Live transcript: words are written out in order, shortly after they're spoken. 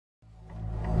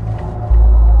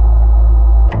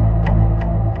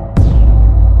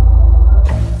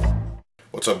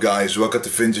What's up guys, welcome to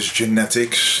Vintage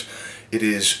Genetics. It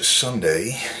is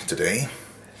Sunday today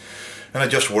and I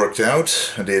just worked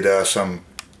out. I did some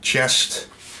chest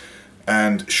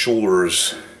and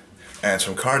shoulders and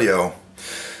some cardio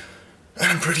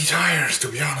and I'm pretty tired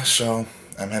to be honest, so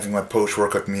I'm having my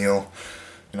post-workout meal.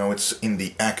 You know, it's in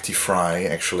the Acti-Fry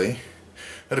actually.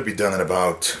 It'll be done in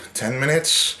about 10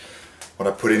 minutes. What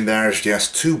I put in there is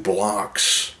just 2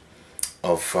 blocks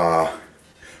of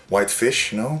white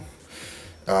fish, you know,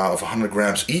 of 100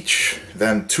 grams each,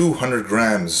 then 200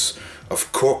 grams of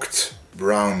cooked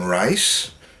brown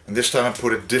rice, and this time I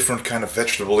put a different kind of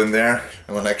vegetable in there.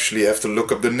 I will actually have to look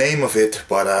up the name of it,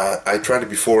 but I tried it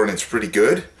before and it's pretty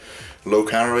good. Low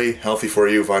calorie, healthy for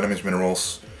you, vitamins,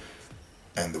 minerals,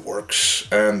 and the works.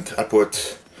 And I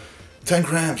put 10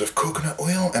 grams of coconut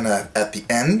oil, and at the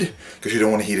end, because you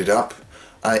don't want to heat it up,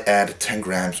 I add 10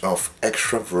 grams of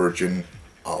extra virgin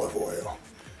olive oil.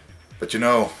 But you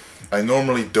know, I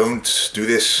normally don't do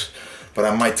this, but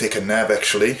I might take a nap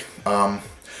actually. A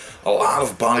lot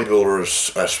of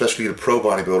bodybuilders, especially the pro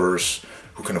bodybuilders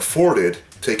who can afford it,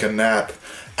 take a nap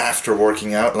after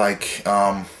working out. Like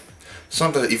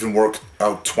some that even work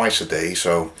out twice a day.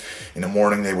 So in the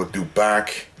morning they would do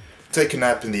back, take a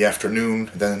nap in the afternoon,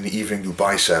 then in the evening do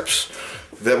biceps.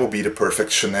 That would be the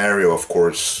perfect scenario, of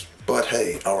course. But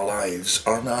hey, our lives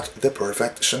are not the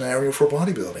perfect scenario for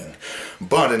bodybuilding.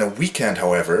 But in a weekend,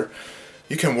 however,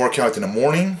 you can work out in the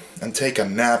morning and take a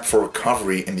nap for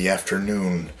recovery in the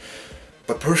afternoon.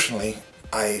 But personally,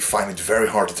 I find it very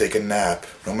hard to take a nap,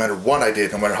 no matter what I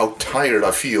did, no matter how tired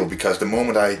I feel, because the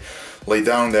moment I lay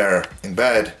down there in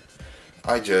bed,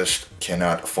 I just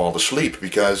cannot fall asleep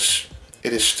because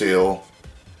it is still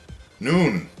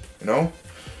noon, you know?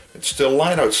 It's still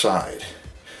light outside.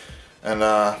 And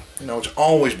you know, it's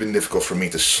always been difficult for me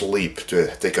to sleep, to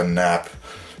take a nap.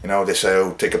 You know, they say,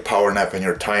 oh, take a power nap and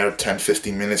you're tired,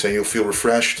 10-15 minutes and you'll feel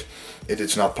refreshed.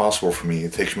 It's not possible for me.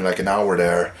 It takes me like an hour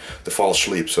there to fall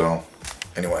asleep. So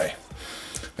anyway,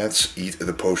 let's eat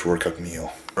the post-workout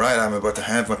meal. Right, I'm about to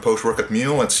have my post-workout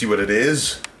meal. Let's see what it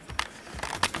is.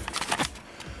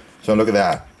 So look at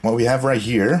that. What we have right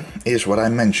here is what I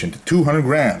mentioned, 200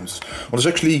 grams. Well, there's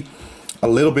actually a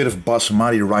little bit of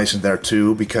basmati rice in there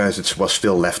too, because it was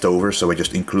still left over, so I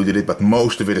just included it, but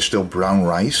most of it is still brown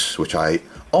rice, which I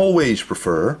always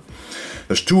prefer.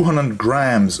 There's 200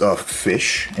 grams of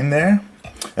fish in there,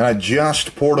 and I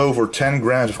just poured over 10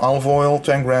 grams of olive oil,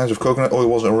 10 grams of coconut oil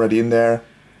was already in there.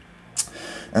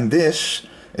 And this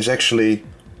is actually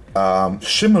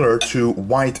similar to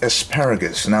white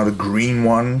asparagus. Now the green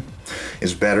one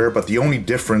is better, but the only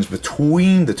difference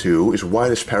between the two is white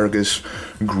asparagus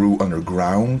grew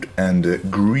underground and the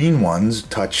green ones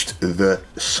touched the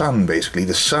sun. Basically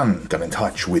the sun got in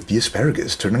touch with the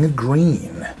asparagus, turning it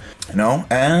green, you know.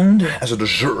 And as a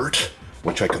dessert,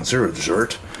 which I consider a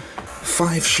dessert,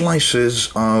 5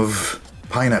 slices of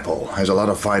pineapple. Has a lot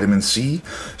of vitamin C,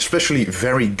 especially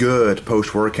very good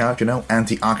post-workout, you know,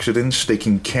 antioxidants,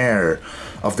 taking care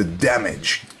of the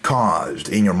damage caused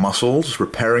in your muscles,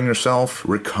 repairing yourself,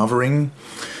 recovering.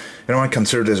 You know, I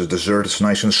consider this a dessert. It's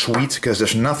nice and sweet because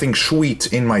there's nothing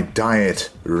sweet in my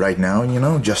diet right now, you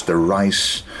know, just the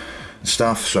rice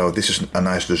stuff. So this is a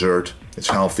nice dessert. It's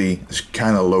healthy, it's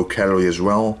kind of low calorie as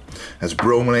well. Has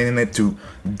bromelain in it to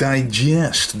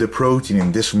digest the protein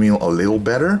in this meal a little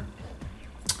better.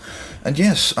 And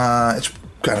yes, it's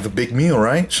kind of a big meal,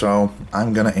 right? So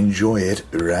I'm gonna enjoy it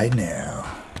right now.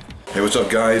 Hey, what's up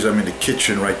guys? I'm in the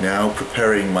kitchen right now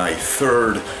preparing my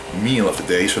 3rd meal of the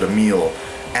day, so the meal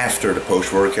after the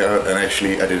post-workout. And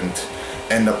actually I didn't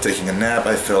end up taking a nap.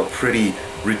 I felt pretty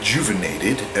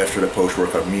rejuvenated after the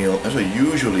post-workout meal, as I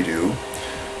usually do.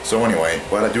 So anyway,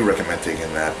 well, I do recommend taking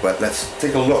a nap, but let's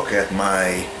take a look at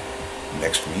my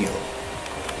next meal.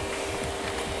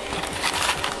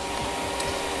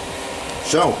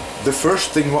 So, the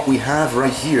first thing what we have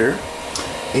right here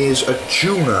is a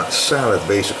tuna salad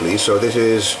basically. So this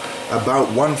is about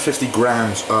 150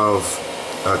 grams of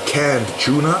canned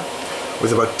tuna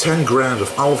with about 10 grams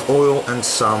of olive oil and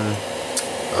some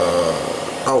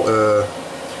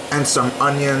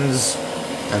onions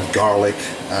and garlic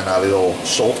and a little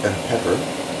salt and pepper.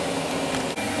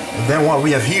 And then what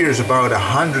we have here is about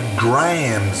 100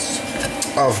 grams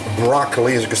of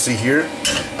broccoli, as you can see here,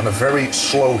 on a very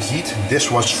slow heat.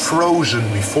 This was frozen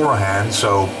beforehand,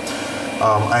 so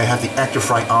I have the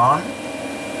Acti-Fry on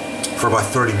for about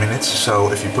 30 minutes.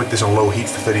 So if you put this on low heat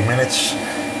for 30 minutes,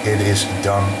 it is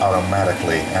done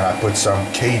automatically. And I put some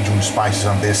Cajun spices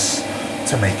on this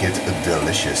to make it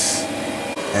delicious.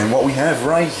 And what we have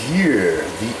right here,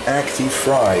 the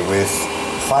Acti-Fry with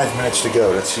 5 minutes to go.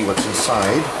 Let's see what's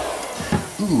inside.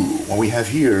 Ooh, what we have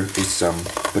here is some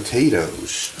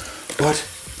potatoes. But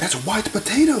that's white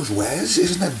potatoes, Wes.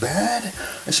 Isn't that bad?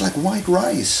 It's like white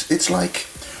rice. It's like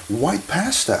white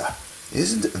pasta.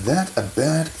 Isn't that a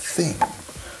bad thing?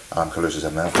 Gelukkig is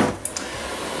dat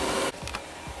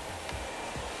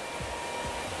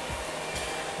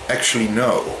Actually,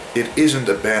 no. It isn't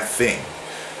a bad thing.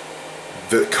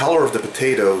 The color of the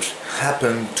potatoes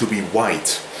happen to be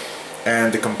white.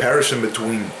 And the comparison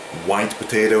between white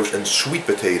potatoes and sweet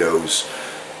potatoes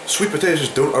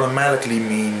don't automatically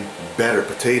mean better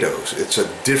potatoes. It's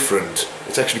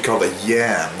actually called a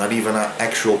yam, not even an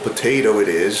actual potato it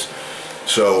is.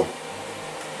 So,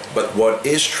 but what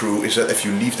is true is that if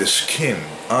you leave the skin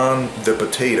on the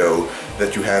potato,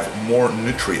 that you have more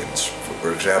nutrients.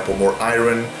 For example, more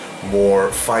iron, more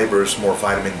fibers, more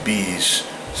vitamin B's,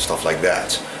 stuff like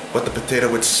that. But the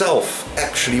potato itself,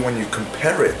 actually, when you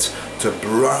compare it to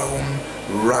brown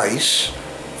rice,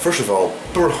 first of all,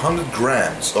 per 100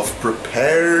 grams of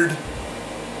prepared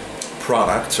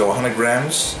product, so 100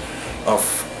 grams of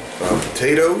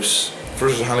potatoes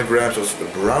versus 100 grams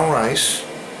of brown rice,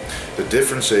 the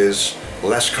difference is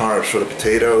less carbs for the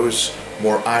potatoes,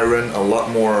 more iron, a lot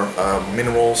more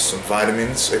minerals and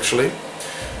vitamins actually.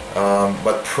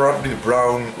 But probably the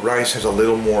brown rice has a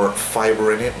little more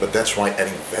fiber in it, but that's why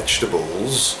adding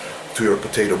vegetables to your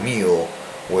potato meal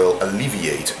will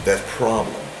alleviate that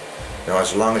problem. Now,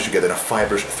 as long as you get enough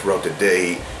fibers throughout the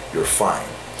day, you're fine.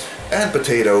 And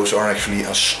potatoes are actually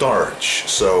a starch,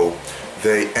 so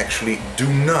they actually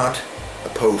do not,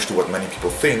 opposed to what many people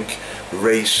think,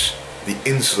 raise the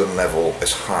insulin level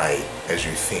as high as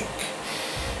you think.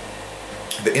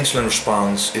 The insulin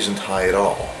response isn't high at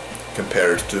all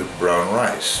compared to brown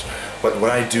rice. But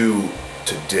what I do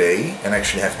today, and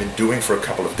actually have been doing for a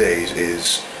couple of days,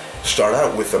 is start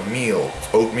out with a meal,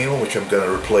 oatmeal, which I'm going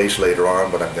to replace later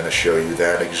on, but I'm going to show you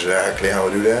that exactly how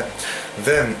I do that.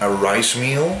 Then a rice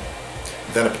meal,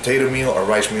 then a potato meal, a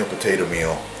rice meal, potato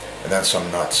meal, and then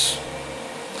some nuts.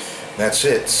 That's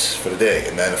it for the day.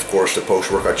 And then of course the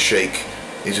post-workout shake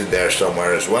is in there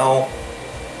somewhere as well.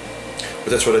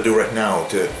 But that's what I do right now,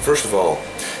 to first of all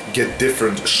get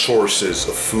different sources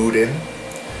of food in,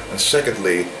 and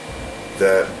secondly,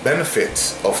 the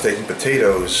benefit of taking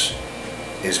potatoes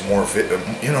is more,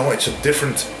 it's a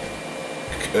different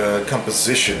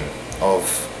composition of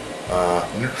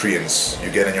nutrients you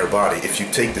get in your body. If you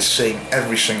take the same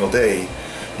every single day,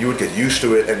 you would get used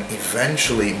to it and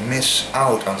eventually miss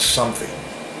out on something.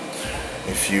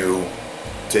 If you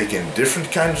take in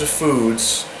different kinds of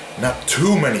foods, not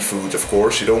too many foods of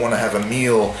course, you don't want to have a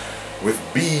meal with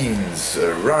beans,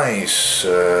 rice,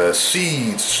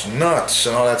 seeds, nuts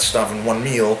and all that stuff in one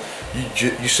meal.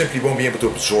 You simply won't be able to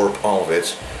absorb all of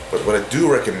it. But what I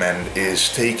do recommend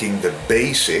is taking the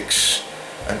basics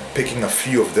and picking a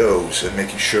few of those and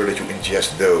making sure that you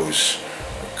ingest those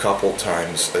a couple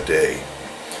times a day.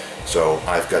 So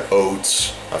I've got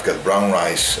oats, I've got brown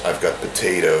rice, I've got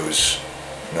potatoes,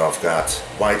 I've got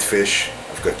white fish,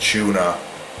 I've got tuna,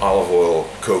 olive oil,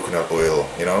 coconut oil.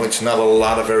 It's not a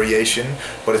lot of variation,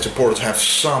 but it's important to have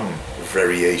some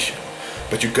variation.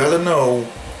 But you gotta know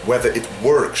whether it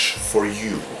works for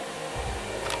you.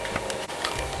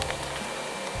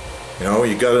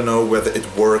 You gotta know whether it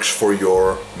works for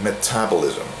your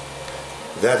metabolism.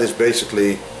 That is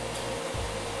basically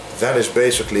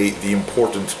the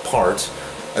important part,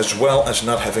 as well as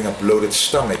not having a bloated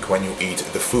stomach when you eat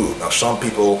the food. Now, some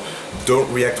people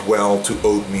don't react well to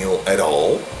oatmeal at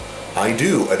all. I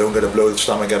do. I don't get a bloated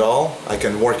stomach at all. I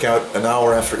can work out an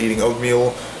hour after eating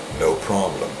oatmeal, no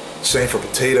problem. Same for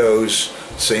potatoes,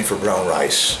 same for brown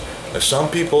rice. Now, some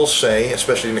people say,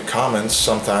 especially in the comments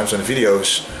sometimes in the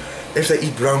videos, if they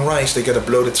eat brown rice they get a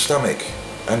bloated stomach.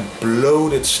 And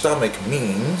bloated stomach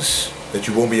means that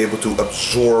you won't be able to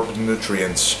absorb the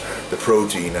nutrients, the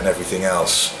protein and everything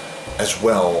else, as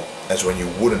well as when you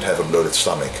wouldn't have a bloated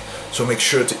stomach. So make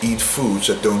sure to eat foods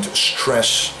that don't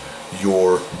stress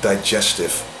your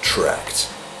digestive tract.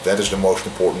 That is the most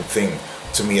important thing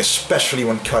to me, especially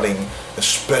when cutting,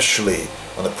 especially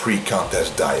on a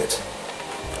pre-contest diet.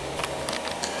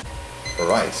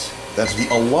 Alright, that's the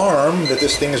alarm that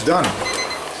this thing is done.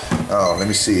 Oh, let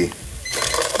me see.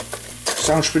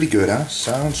 Sounds pretty good, huh?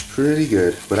 Sounds pretty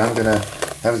good. But I'm gonna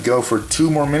have it go for 2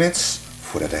 more minutes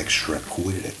for that extra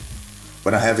crisp.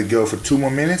 But I have it go for 2 more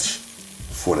minutes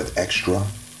for that extra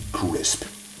crisp.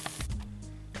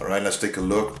 Alright, let's take a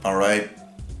look. Alright,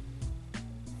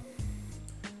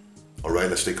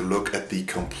 let's take a look at the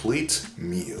complete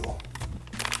meal.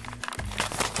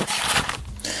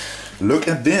 Look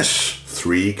at this.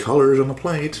 3 colors on the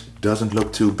plate. Doesn't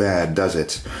look too bad, does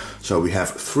it? So we have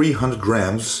 300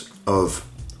 grams of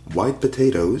white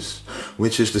potatoes,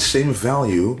 which is the same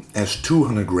value as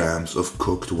 200 grams of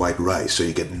cooked white rice, so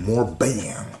you get more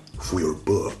bang for your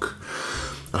buck.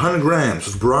 100 grams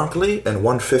of broccoli and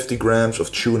 150 grams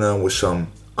of tuna with some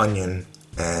onion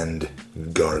and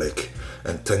garlic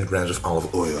and 10 grams of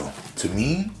olive oil. To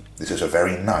me, this is a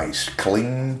very nice,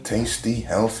 clean, tasty,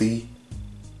 healthy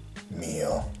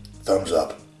meal. Thumbs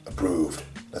up, approved.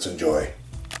 Let's enjoy.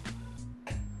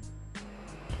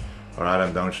 Alright,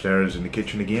 I'm downstairs in the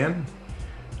kitchen again,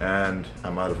 and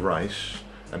I'm out of rice.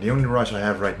 And the only rice I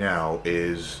have right now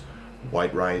is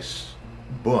white rice,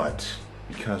 but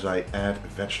because I add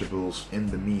vegetables in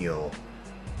the meal,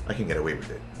 I can get away with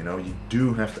it. You know, you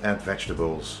do have to add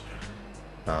vegetables,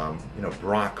 you know,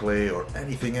 broccoli or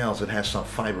anything else that has some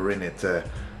fiber in it.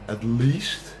 At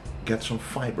least get some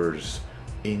fibers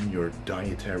in your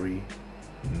dietary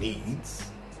needs.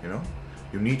 You know,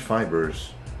 you need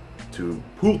fibers to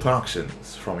pull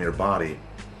toxins from your body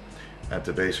and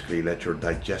to basically let your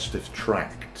digestive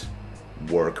tract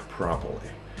work properly.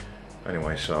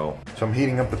 Anyway, so I'm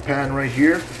heating up the pan right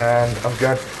here, and I've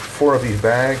got 4 of these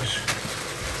bags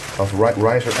of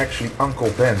rice. Are actually Uncle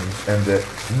Ben's, and the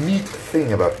neat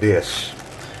thing about this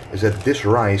is that this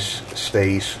rice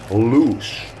stays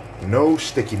loose, no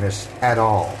stickiness at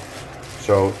all.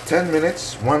 So 10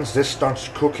 minutes, once this starts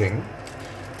cooking,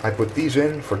 I put these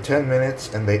in for 10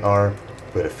 minutes and they are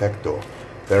perfecto.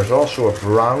 There's also a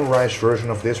brown rice version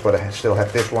of this, but I still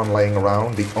have this one laying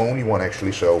around, the only one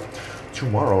actually, so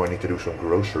tomorrow I need to do some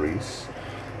groceries.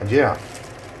 And yeah,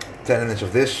 10 minutes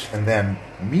of this, and then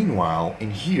meanwhile in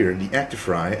here, the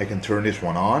Acti-Fry, I can turn this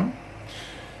one on,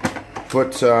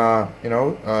 put you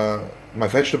know, my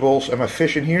vegetables and my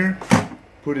fish in here,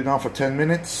 put it on for 10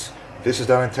 minutes, this is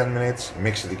done in 10 minutes,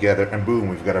 mix it together, and boom,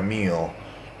 we've got a meal.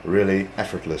 Really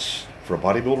effortless. For a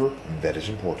bodybuilder, that is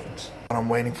important. I'm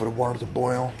waiting for the water to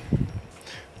boil.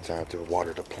 So I have to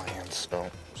water the plants, so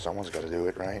someone's got to do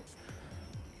it, right?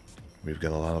 We've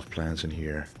got a lot of plants in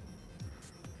here.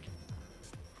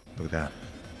 Look at that.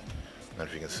 I don't know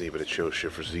if you can see, but it shows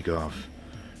Schiffer Ziegoff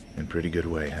in a pretty good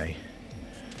way, hey?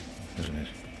 Isn't it?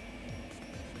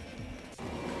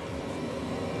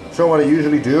 So what I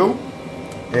usually do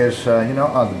is, you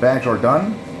know, the bags are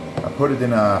done. I put it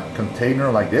in a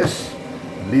container like this,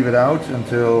 leave it out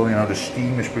until, you know, the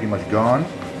steam is pretty much gone.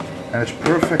 And it's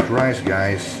perfect rice,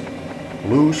 guys.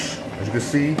 Loose, as you can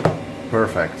see,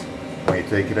 perfect. When you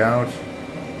take it out,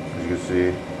 as you can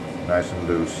see, nice and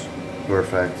loose.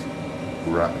 Perfect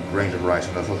range of rice.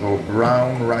 And there's also a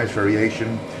brown rice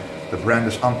variation. The brand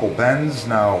is Uncle Ben's.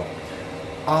 Now,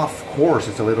 of course,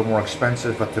 it's a little more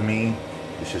expensive, but to me,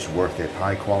 it's just worth it.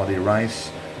 High quality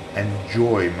rice.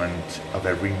 Enjoyment of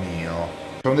every meal.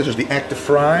 So this is the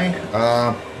Acti-Fry.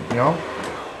 You know,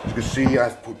 as you can see,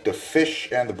 I've put the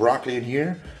fish and the broccoli in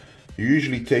here. It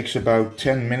usually takes about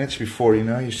 10 minutes before, you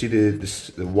know, you see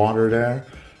the water there.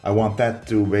 I want that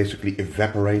to basically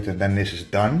evaporate, and then this is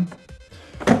done.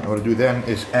 And what I do then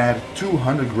is add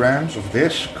 200 grams of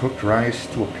this cooked rice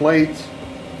to a plate,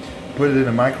 put it in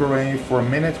the microwave for a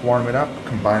minute, warm it up,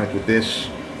 combine it with this,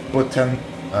 put 10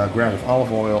 grams of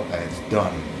olive oil, and it's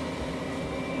done.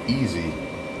 Easy,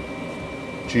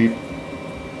 cheap,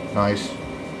 nice,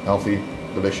 healthy,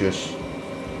 delicious,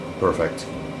 perfect.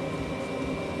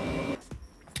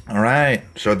 Alright,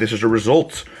 so this is the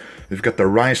result. We've got the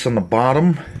rice on the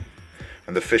bottom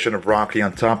and the fish and the broccoli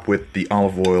on top with the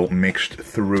olive oil mixed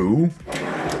through.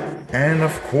 And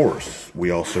of course, we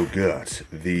also got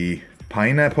the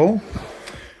pineapple.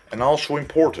 And also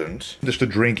important, just to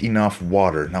drink enough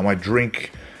water. Now I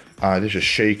drink, this is a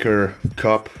shaker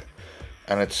cup,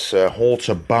 and it holds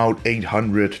about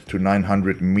 800 to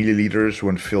 900 milliliters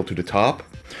when filled to the top.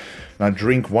 And I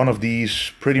drink one of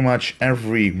these pretty much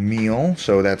every meal,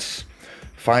 so that's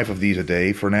 5 of these a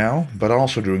day for now. But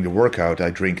also during the workout I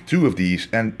drink 2 of these,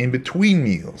 and in between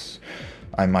meals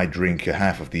I might drink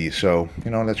half of these, so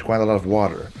you know, that's quite a lot of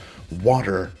water.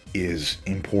 Water is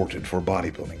important for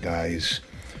bodybuilding, guys.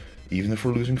 Even if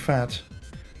we're losing fat,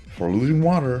 for losing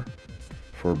water,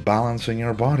 for balancing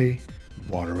your body,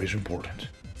 water is important.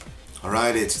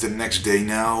 Alright, it's the next day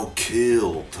now.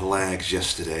 Killed the legs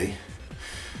yesterday.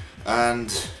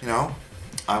 And, you know,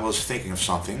 I was thinking of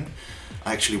something.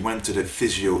 I actually went to the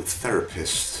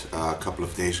physiotherapist a couple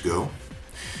of days ago.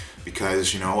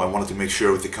 Because, you know, I wanted to make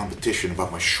sure with the competition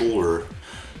about my shoulder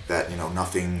that, you know,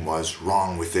 nothing was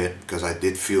wrong with it. Because I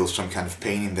did feel some kind of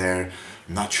pain in there.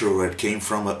 I'm not sure where it came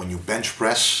from, but when you bench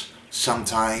press,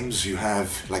 sometimes you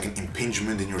have like an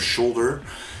impingement in your shoulder,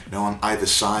 you know, on either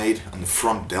side, on the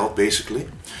front delt basically.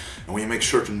 And when you make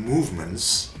certain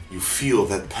movements, you feel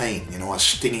that pain, you know, a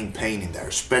stinging pain in there,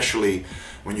 especially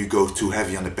when you go too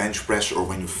heavy on the bench press or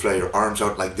when you flare your arms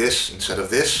out like this instead of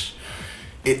this.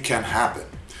 It can happen.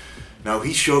 Now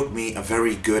he showed me a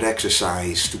very good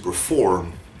exercise to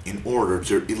perform in order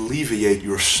to alleviate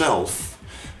yourself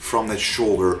from that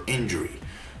shoulder injury.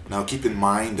 Now keep in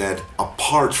mind that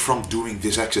apart from doing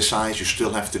this exercise, you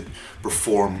still have to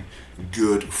perform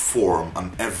good form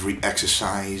on every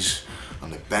exercise, on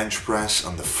the bench press,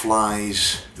 on the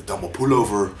flies, the double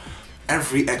pullover,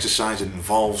 every exercise that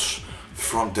involves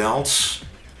front delts.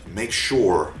 Make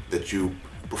sure that you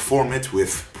perform it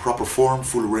with proper form,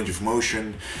 full range of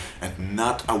motion, and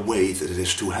not a weight that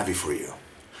is too heavy for you.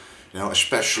 You know,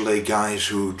 especially guys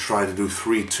who try to do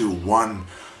 3, 2, 1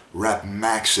 rep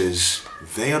maxes,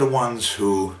 they are the ones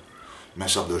who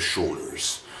mess up those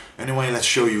shoulders. Anyway, let's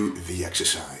show you the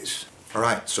exercise.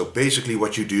 Alright, so basically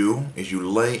what you do is you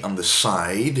lay on the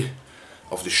side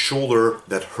of the shoulder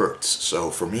that hurts.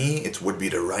 So for me, it would be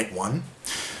the right one.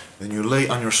 Then you lay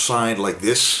on your side like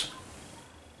this.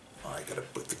 Oh, I gotta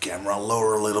put the camera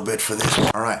lower a little bit for this.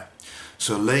 Alright,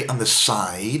 so lay on the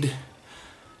side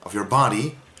of your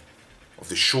body of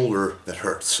the shoulder that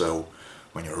hurts. So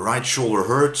when your right shoulder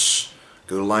hurts,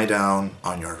 go lie down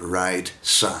on your right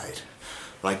side.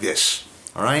 Like this.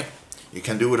 Alright? You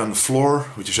can do it on the floor,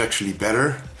 which is actually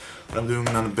better. But I'm doing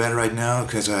it on the bed right now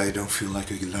because I don't feel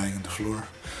like lying on the floor.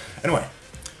 Anyway,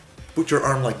 put your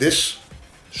arm like this,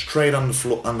 straight on the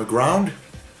floor, on the ground.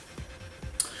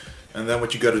 And then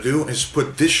what you got to do is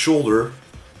put this shoulder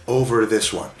over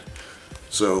this one.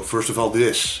 So first of all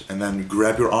this, and then you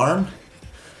grab your arm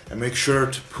and make sure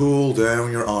to pull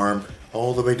down your arm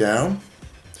all the way down,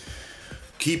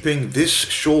 keeping this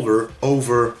shoulder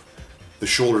over the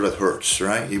shoulder that hurts,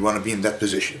 right? You want to be in that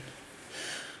position.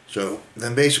 So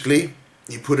then basically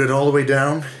you put it all the way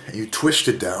down and you twist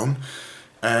it down,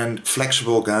 and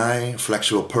flexible guy,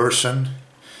 flexible person,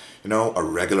 you know, a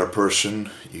regular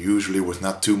person, usually with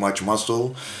not too much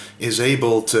muscle, is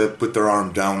able to put their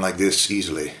arm down like this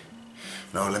easily.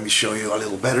 Now let me show you a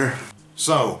little better.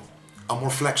 So a more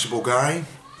flexible guy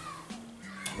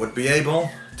would be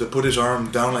able to put his arm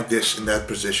down like this in that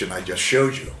position I just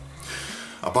showed you.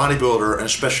 A bodybuilder, and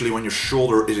especially when your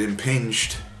shoulder is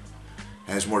impinged,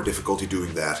 has more difficulty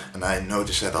doing that. And I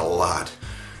noticed that a lot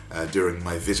during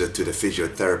my visit to the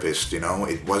physiotherapist. You know,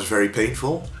 it was very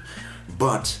painful,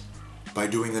 but by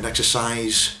doing that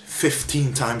exercise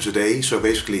 15 times a day, so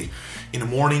basically in the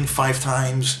morning 5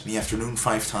 times, in the afternoon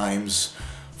 5 times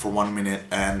for 1 minute,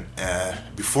 and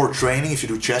before training if you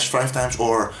do chest 5 times,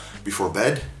 or before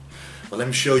bed. But let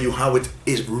me show you how it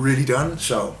is really done.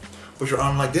 So put your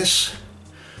arm like this,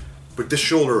 put this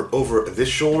shoulder over this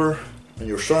shoulder on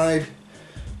your side,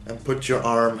 and put your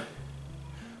arm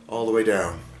all the way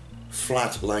down,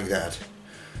 flat like that.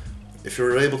 If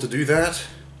you're able to do that,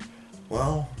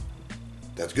 well,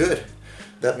 that's good.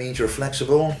 That means you're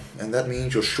flexible, and that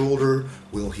means your shoulder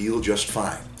will heal just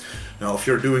fine. Now if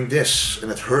you're doing this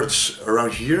and it hurts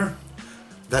around here,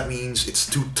 that means it's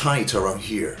too tight around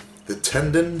here. The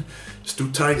tendon is too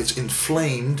tight, it's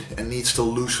inflamed and needs to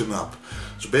loosen up.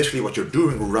 So basically what you're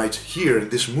doing right here in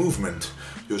this movement,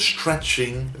 you're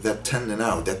stretching that tendon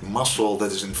out, that muscle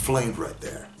that is inflamed right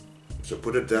there. So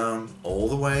put it down all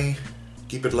the way,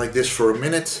 keep it like this for a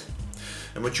minute,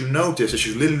 and what you notice is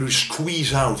you literally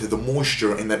squeeze out the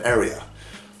moisture in that area.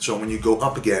 So when you go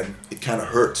up again, it kind of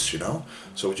hurts, you know.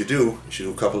 So what you do is you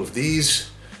do a couple of these,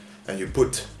 and you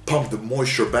pump the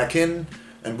moisture back in,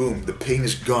 and boom, the pain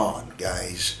is gone,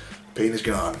 guys. Pain is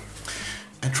gone.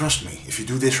 And trust me, if you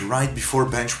do this right before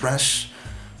bench press,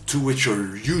 to which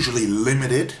you're usually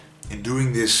limited in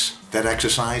doing that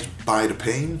exercise by the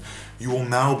pain, you will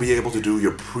now be able to do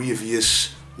your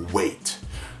previous weight.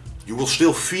 You will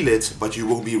still feel it, but you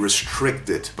will be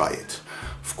restricted by it.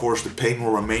 Of course, the pain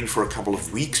will remain for a couple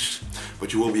of weeks,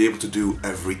 but you will be able to do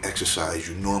every exercise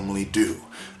you normally do.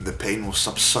 The pain will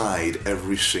subside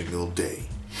every single day.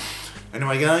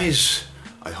 Anyway, guys,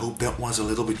 I hope that was a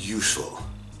little bit useful.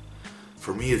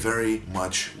 For me, it very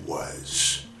much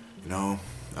was. You know,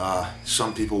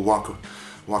 some people walk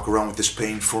around with this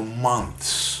pain for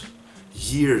months,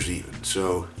 years even.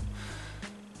 So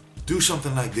do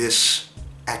something like this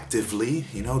actively,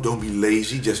 you know, don't be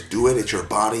lazy, just do it. It's your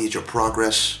body, it's your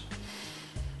progress,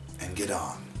 and get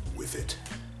on with it.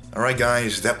 Alright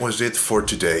guys, that was it for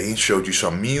today. Showed you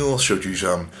some meals, showed you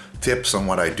some tips on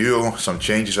what I do, some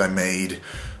changes I made,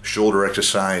 shoulder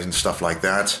exercise and stuff like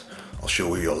that. I'll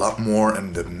show you a lot more,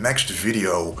 and the next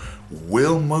video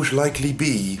will most likely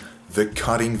be the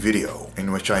cutting video,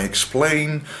 in which I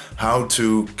explain how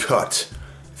to cut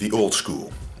the old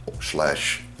school /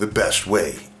 the best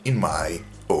way, in my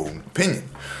own opinion.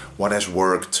 what has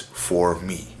worked for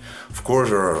me. Of course,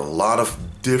 there are a lot of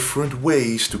different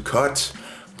ways to cut,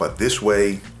 but this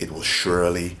way it will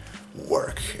surely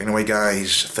work. Anyway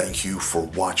guys, thank you for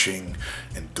watching,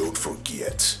 and don't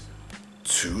forget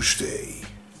to stay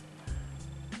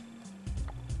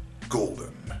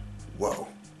golden. Whoa,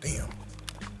 damn.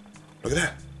 Look at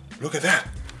that. Look at that.